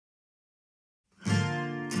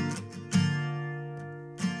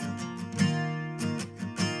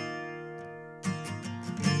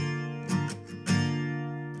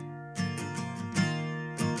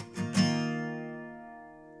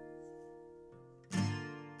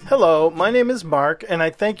Hello, my name is Mark, and I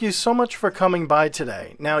thank you so much for coming by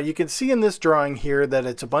today. Now, you can see in this drawing here that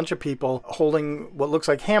it's a bunch of people holding what looks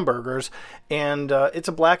like hamburgers, and it's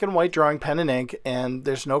a black and white drawing, pen and ink, and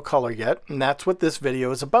there's no color yet, and that's what this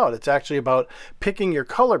video is about. It's actually about picking your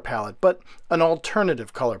color palette, but an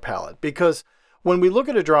alternative color palette, because when we look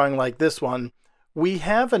at a drawing like this one, we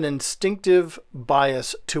have an instinctive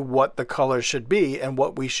bias to what the colors should be and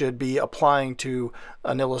what we should be applying to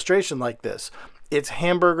an illustration like this. It's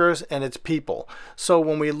hamburgers and it's people. So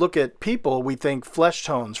when we look at people, we think flesh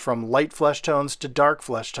tones, from light flesh tones to dark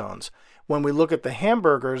flesh tones. When we look at the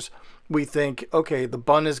hamburgers, we think, okay, the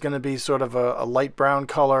bun is going to be sort of a light brown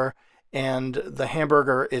color, and the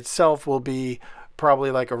hamburger itself will be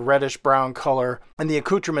probably like a reddish brown color, and the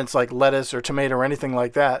accoutrements like lettuce or tomato or anything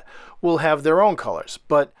like that will have their own colors.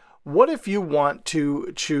 But what if you want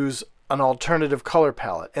to choose an alternative color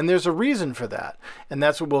palette? And there's a reason for that, and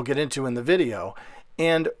that's what we'll get into in the video.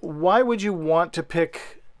 And why would you want to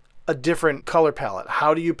pick a different color palette?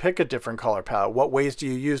 How do you pick a different color palette? What ways do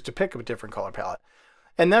you use to pick a different color palette?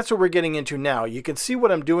 And that's what we're getting into now. You can see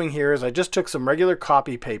what I'm doing here is I just took some regular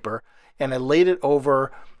copy paper and I laid it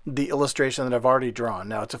over the illustration that I've already drawn.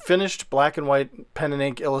 Now, it's a finished black and white pen and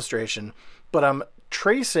ink illustration, but I'm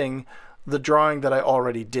tracing the drawing that I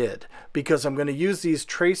already did, because I'm going to use these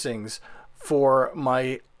tracings for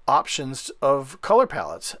my options of color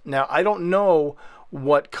palettes. Now, I don't know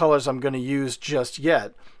what colors I'm going to use just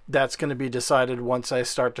yet. That's going to be decided once I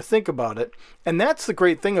start to think about it. And that's the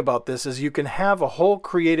great thing about this, is you can have a whole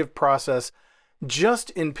creative process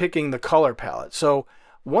just in picking the color palette. So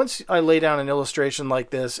once I lay down an illustration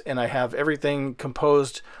like this and I have everything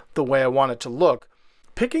composed the way I want it to look,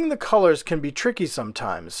 picking the colors can be tricky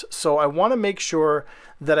sometimes, so I want to make sure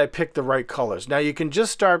that I pick the right colors. Now, you can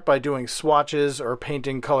just start by doing swatches or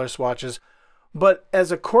painting color swatches, but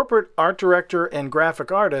as a corporate art director and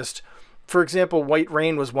graphic artist, for example, White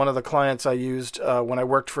Rain was one of the clients I used when I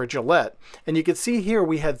worked for Gillette. And you can see here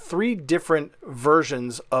we had 3 different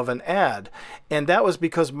versions of an ad. And that was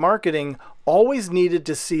because marketing always needed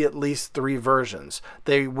to see at least 3 versions.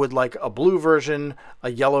 They would like a blue version,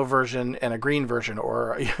 a yellow version, and a green version,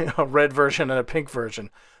 or a red version and a pink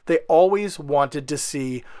version. They always wanted to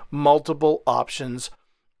see multiple options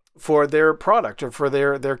for their product or for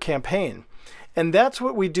their campaign. And that's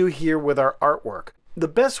what we do here with our artwork. The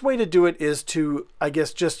best way to do it is to, I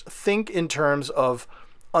guess, just think in terms of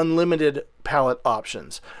unlimited palette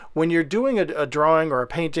options. When you're doing a drawing or a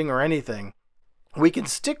painting or anything, we can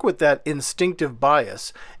stick with that instinctive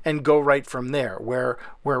bias and go right from there, where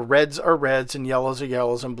reds are reds and yellows are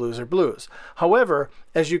yellows and blues are blues. However,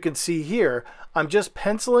 as you can see here, I'm just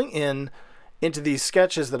penciling into these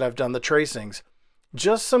sketches that I've done, the tracings,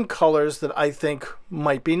 just some colors that I think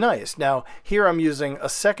might be nice. Now, here I'm using a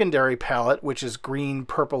secondary palette, which is green,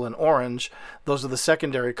 purple, and orange. Those are the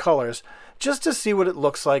secondary colors, just to see what it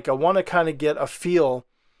looks like. I want to kind of get a feel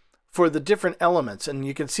for the different elements, and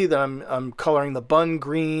you can see that I'm coloring the bun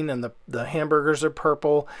green and the hamburgers are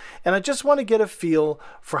purple, and I just want to get a feel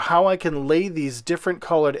for how I can lay these different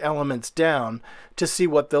colored elements down to see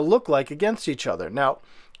what they'll look like against each other. Now,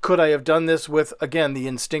 could I have done this with, again, the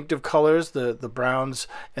instinctive colors, the browns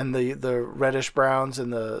and the reddish browns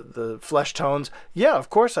and the flesh tones? Yeah, of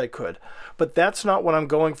course I could. But that's not what I'm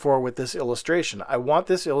going for with this illustration. I want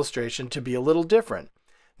this illustration to be a little different.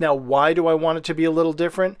 Now, why do I want it to be a little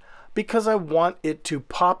different? Because I want it to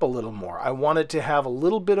pop a little more. I want it to have a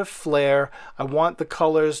little bit of flair. I want the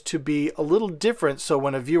colors to be a little different, so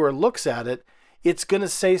when a viewer looks at it, it's going to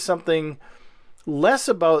say something less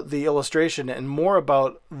about the illustration and more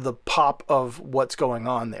about the pop of what's going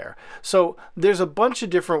on there. So there's a bunch of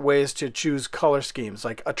different ways to choose color schemes,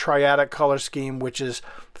 like a triadic color scheme, which is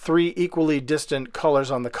 3 equally distant colors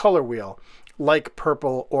on the color wheel, like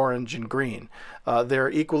purple, orange, and green. They're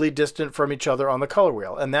equally distant from each other on the color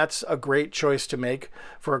wheel, and that's a great choice to make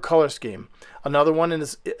for a color scheme. Another one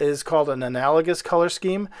is called an analogous color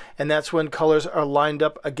scheme, and that's when colors are lined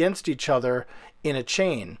up against each other in a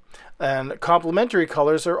chain. And complementary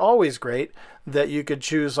colors are always great, that you could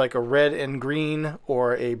choose like a red and green,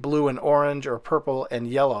 or a blue and orange, or purple and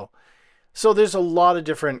yellow. So there's a lot of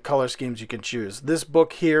different color schemes you can choose. This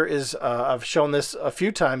book here is, I've shown this a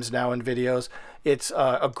few times now in videos. It's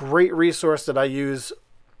a great resource that I use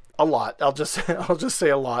a lot. I'll just say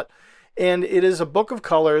a lot. And it is a book of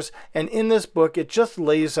colors, and in this book it just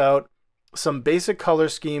lays out some basic color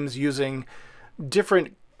schemes using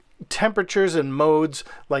different temperatures and modes.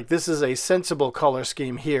 Like, this is a sensible color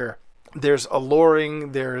scheme here. There's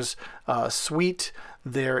alluring, there's sweet,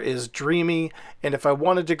 there is dreamy, and if I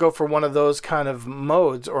wanted to go for one of those kind of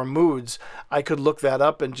modes or moods, I could look that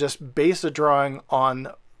up and just base a drawing on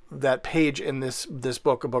that page in this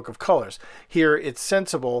book, A Book of Colors. Here it's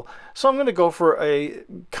sensible, so I'm going to go for a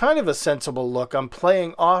kind of a sensible look. I'm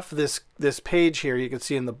playing off this page here, you can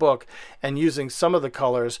see in the book, and using some of the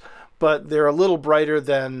colors, but they're a little brighter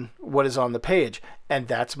than what is on the page, and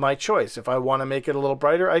that's my choice. If I want to make it a little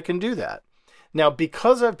brighter, I can do that. Now,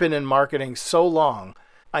 because I've been in marketing so long,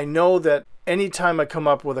 I know that anytime I come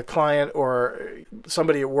up with a client or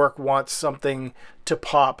somebody at work wants something to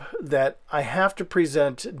pop, that I have to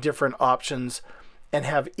present different options and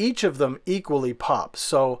have each of them equally pop.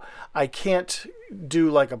 So I can't do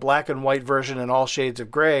like a black and white version in all shades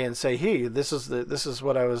of gray and say, hey, this is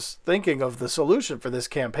what I was thinking of the solution for this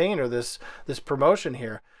campaign or this promotion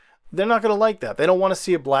here. They're not going to like that. They don't want to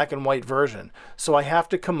see a black and white version. So I have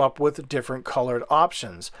to come up with different colored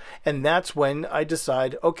options. And that's when I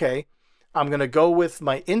decide, okay, I'm going to go with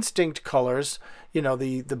my instinct colors, you know,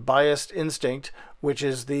 the biased instinct, which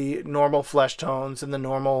is the normal flesh tones and the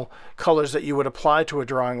normal colors that you would apply to a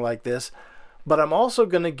drawing like this. But I'm also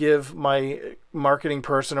going to give my marketing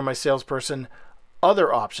person or my salesperson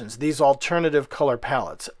other options, these alternative color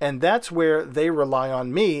palettes. And that's where they rely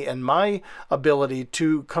on me and my ability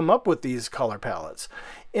to come up with these color palettes.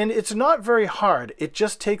 And it's not very hard. It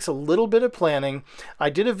just takes a little bit of planning.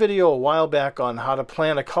 I did a video a while back on how to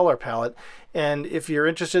plan a color palette. And if you're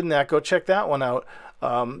interested in that, go check that one out.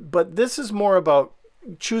 But this is more about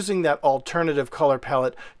choosing that alternative color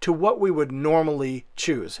palette to what we would normally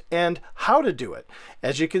choose and how to do it.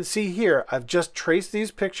 As you can see here, I've just traced these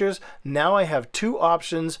pictures. Now I have two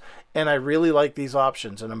options and I really like these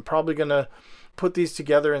options, and I'm probably going to put these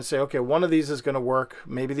together and say, okay, one of these is going to work,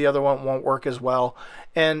 maybe the other one won't work as well,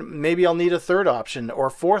 and maybe I'll need a third option or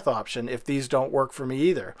fourth option if these don't work for me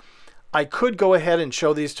either. I could go ahead and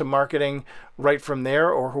show these to marketing right from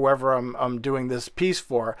there, or whoever I'm doing this piece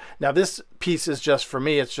for. Now this piece is just for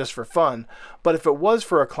me, it's just for fun. But if it was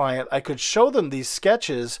for a client, I could show them these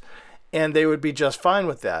sketches and they would be just fine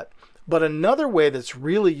with that. But another way that's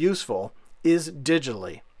really useful is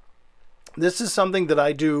digitally. This is something that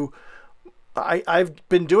I do. I've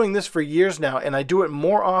been doing this for years now, and I do it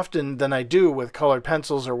more often than I do with colored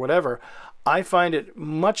pencils or whatever. I find it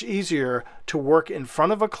much easier to work in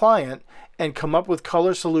front of a client and come up with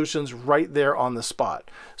color solutions right there on the spot.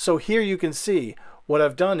 So here you can see what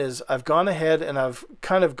I've done is I've gone ahead and I've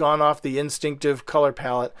kind of gone off the instinctive color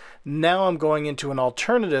palette. Now I'm going into an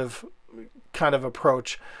alternative kind of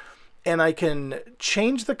approach, and I can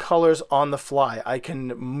change the colors on the fly. I can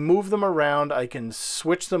move them around, I can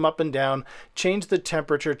switch them up and down, change the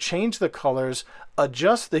temperature, change the colors,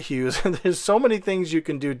 adjust the hues. There's so many things you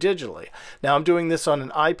can do digitally. Now I'm doing this on an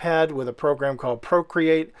iPad with a program called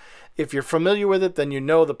Procreate. If you're familiar with it, then you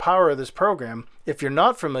know the power of this program. If you're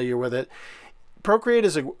not familiar with it, Procreate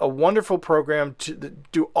is a wonderful program to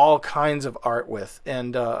do all kinds of art with,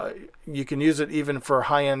 and you can use it even for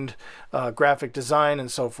high-end graphic design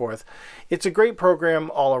and so forth. It's a great program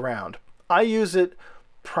all around. I use it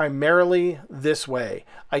primarily this way.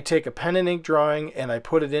 I take a pen and ink drawing and I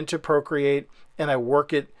put it into Procreate and I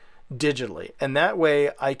work it digitally, and that way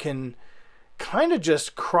I can kind of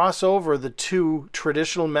just cross over the two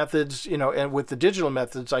traditional methods, you know, and with the digital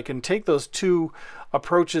methods, I can take those two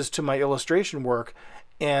approaches to my illustration work,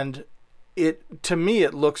 and to me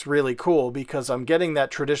it looks really cool because I'm getting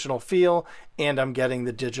that traditional feel and I'm getting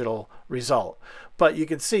the digital result. But you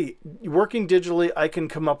can see, working digitally, I can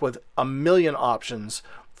come up with a million options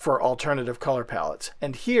for alternative color palettes.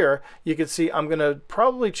 And here you can see I'm going to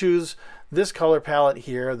probably choose this color palette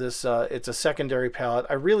here. This it's a secondary palette.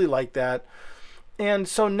 I really like that. And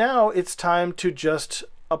so now it's time to just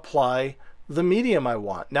apply the medium I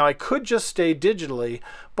want. Now I could just stay digitally,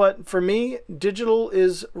 but for me, digital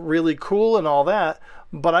is really cool and all that,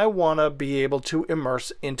 but I want to be able to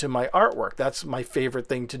immerse into my artwork. That's my favorite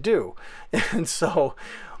thing to do. And so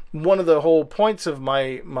one of the whole points of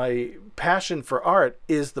my passion for art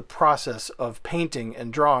is the process of painting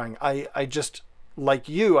and drawing. I just, like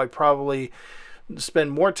you, I probably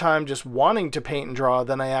spend more time just wanting to paint and draw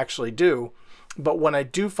than I actually do. But when I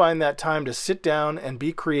do find that time to sit down and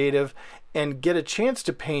be creative and get a chance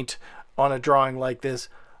to paint on a drawing like this,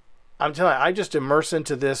 I'm telling you, I just immerse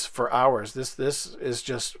into this for hours. This is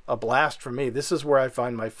just a blast for me. This is where I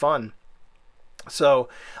find my fun. So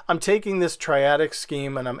I'm taking this triadic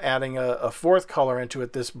scheme and I'm adding a fourth color into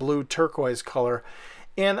it, this blue turquoise color,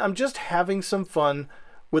 and I'm just having some fun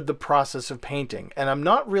with the process of painting. And I'm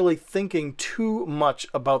not really thinking too much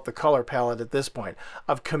about the color palette at this point.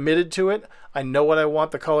 I've committed to it. I know what I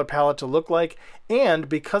want the color palette to look like. And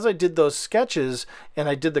because I did those sketches and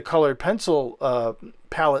I did the colored pencil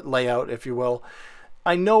palette layout, if you will,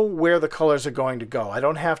 I know where the colors are going to go. I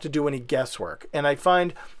don't have to do any guesswork. And I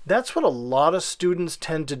find that's what a lot of students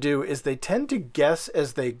tend to do, is they tend to guess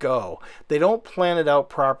as they go. They don't plan it out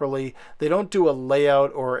properly. They don't do a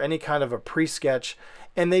layout or any kind of a pre-sketch,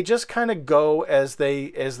 and they just kind of go as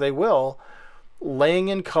they will, laying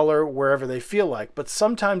in color wherever they feel like. But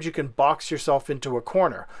sometimes you can box yourself into a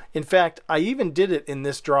corner. In fact, I even did it in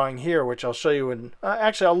this drawing here, which I'll show you in,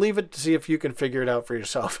 actually I'll leave it to see if you can figure it out for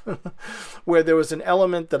yourself, where there was an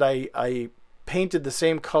element that I painted the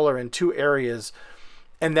same color in two areas,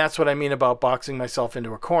 and that's what I mean about boxing myself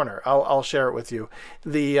into a corner. I'll share it with you.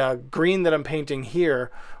 The green that I'm painting here,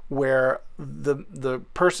 where the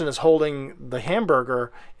person is holding the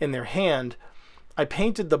hamburger in their hand, I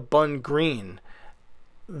painted the bun green.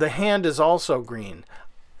 The hand is also green.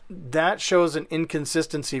 That shows an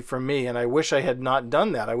inconsistency for me, and I wish I had not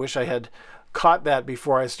done that. I wish I had caught that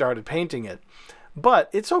before I started painting it. But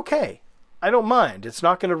it's okay. I don't mind. It's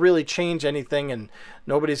not going to really change anything, and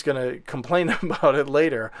nobody's going to complain about it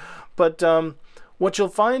later. But what you'll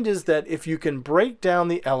find is that if you can break down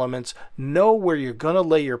the elements, know where you're going to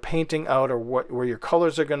lay your painting out, or where your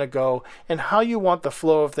colors are going to go, and how you want the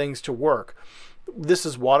flow of things to work. This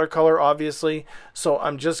is watercolor, obviously, so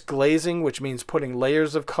I'm just glazing, which means putting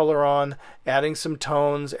layers of color on, adding some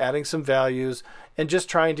tones, adding some values, and just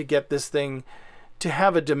trying to get this thing to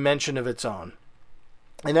have a dimension of its own.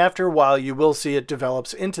 And after a while, you will see it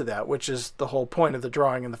develops into that, which is the whole point of the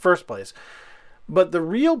drawing in the first place. But the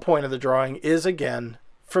real point of the drawing is, again,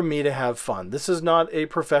 for me to have fun. This is not a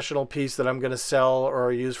professional piece that I'm going to sell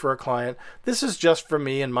or use for a client. This is just for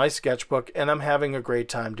me and my sketchbook, and I'm having a great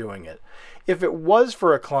time doing it. If it was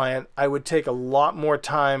for a client, I would take a lot more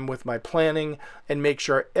time with my planning and make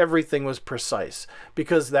sure everything was precise,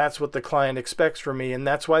 because that's what the client expects from me, and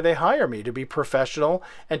that's why they hire me, to be professional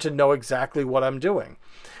and to know exactly what I'm doing.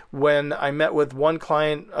 When I met with one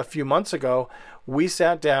client a few months ago, we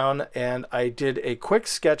sat down and I did a quick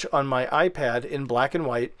sketch on my iPad in black and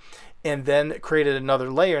white, and then created another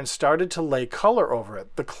layer and started to lay color over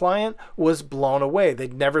it. The client was blown away.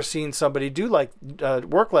 They'd never seen somebody do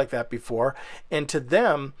work like that before, and to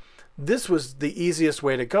them, this was the easiest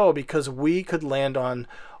way to go, because we could land on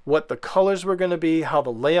what the colors were going to be, how the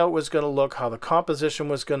layout was going to look, how the composition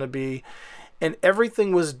was going to be, and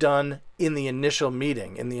everything was done in the initial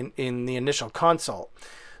meeting, in the initial consult.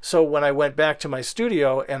 So when I went back to my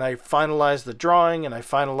studio and I finalized the drawing and I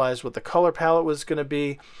finalized what the color palette was going to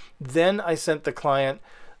be, then I sent the client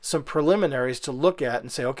some preliminaries to look at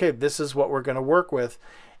and say, okay, this is what we're going to work with.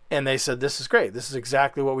 And they said, this is great. This is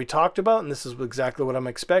exactly what we talked about, and this is exactly what I'm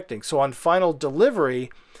expecting. So on final delivery,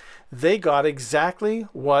 they got exactly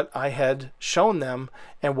what I had shown them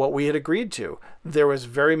and what we had agreed to. There was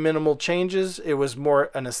very minimal changes. It was more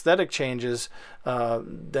an aesthetic changes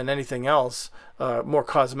than anything else, more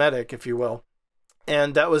cosmetic, if you will.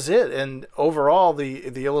 And that was it. And overall,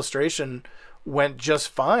 the illustration went just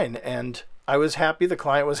fine. And I was happy, the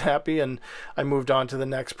client was happy, and I moved on to the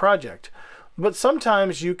next project. But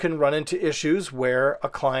sometimes you can run into issues where a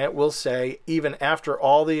client will say, even after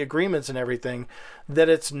all the agreements and everything, that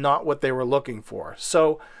it's not what they were looking for.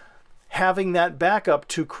 So having that backup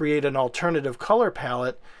to create an alternative color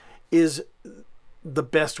palette is the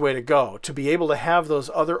best way to go. To be able to have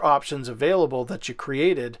those other options available that you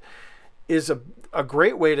created is a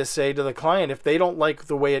great way to say to the client, if they don't like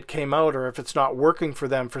the way it came out, or if it's not working for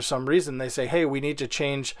them for some reason, they say, hey, we need to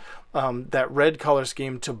change that red color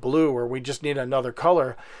scheme to blue, or we just need another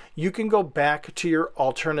color. You can go back to your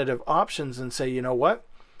alternative options and say, you know what?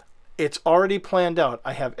 It's already planned out.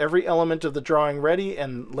 I have every element of the drawing ready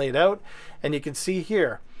and laid out, and you can see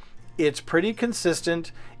here, it's pretty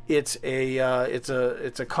consistent. It's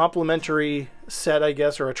a complementary set, I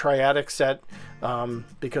guess, or a triadic set,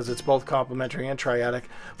 because it's both complementary and triadic.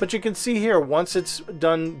 But you can see here, once it's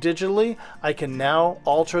done digitally, I can now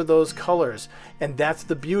alter those colors, and that's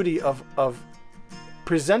the beauty of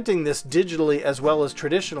presenting this digitally as well as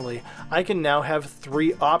traditionally. I can now have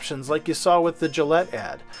three options, like you saw with the Gillette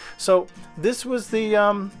ad. So this was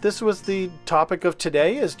the topic of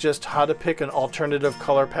today, is just how to pick an alternative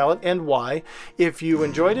color palette and why. If you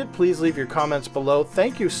enjoyed it, please leave your comments below.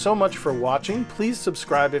 Thank you so much for watching. Please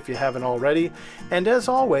subscribe if you haven't already, and as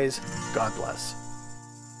always, God bless.